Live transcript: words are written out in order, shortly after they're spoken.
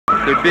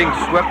They're being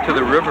swept to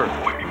the river.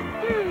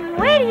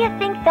 Where do you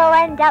think they'll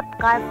end up,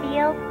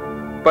 Garfield?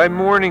 By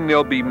morning,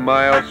 they'll be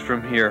miles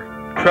from here.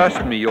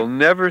 Trust me, you'll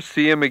never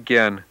see them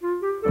again.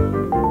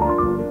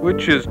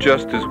 Which is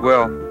just as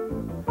well.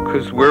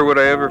 'Cause where would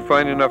I ever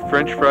find enough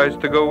French fries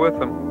to go with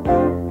them?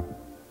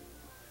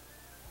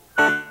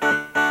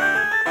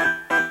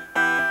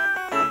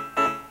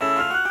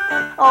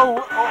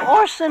 Oh,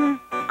 Orson,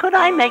 could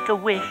I make a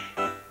wish?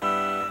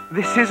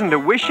 This isn't a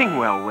wishing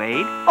well,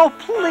 Wade. Oh,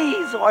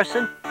 please,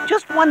 Orson.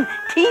 Just one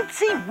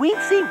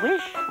teensy-weensy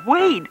wish.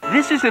 Wade,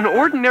 this is an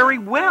ordinary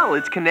well.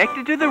 It's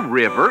connected to the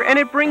river, and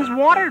it brings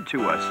water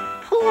to us.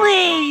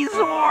 Please,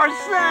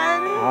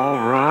 Orson. All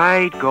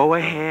right, go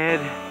ahead.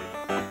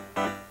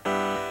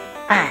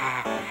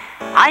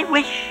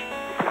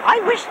 I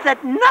wish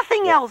that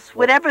nothing else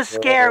would ever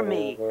scare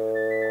me.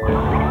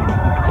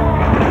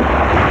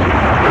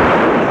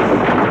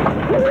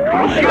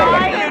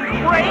 Giant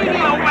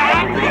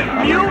radioactive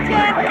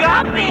mutant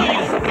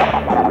guppies!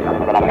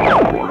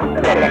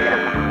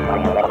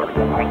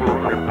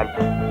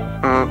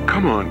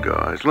 Come on,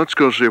 guys. Let's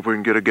go see if we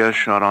can get a guest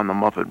shot on the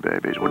Muppet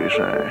Babies. What do you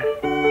say?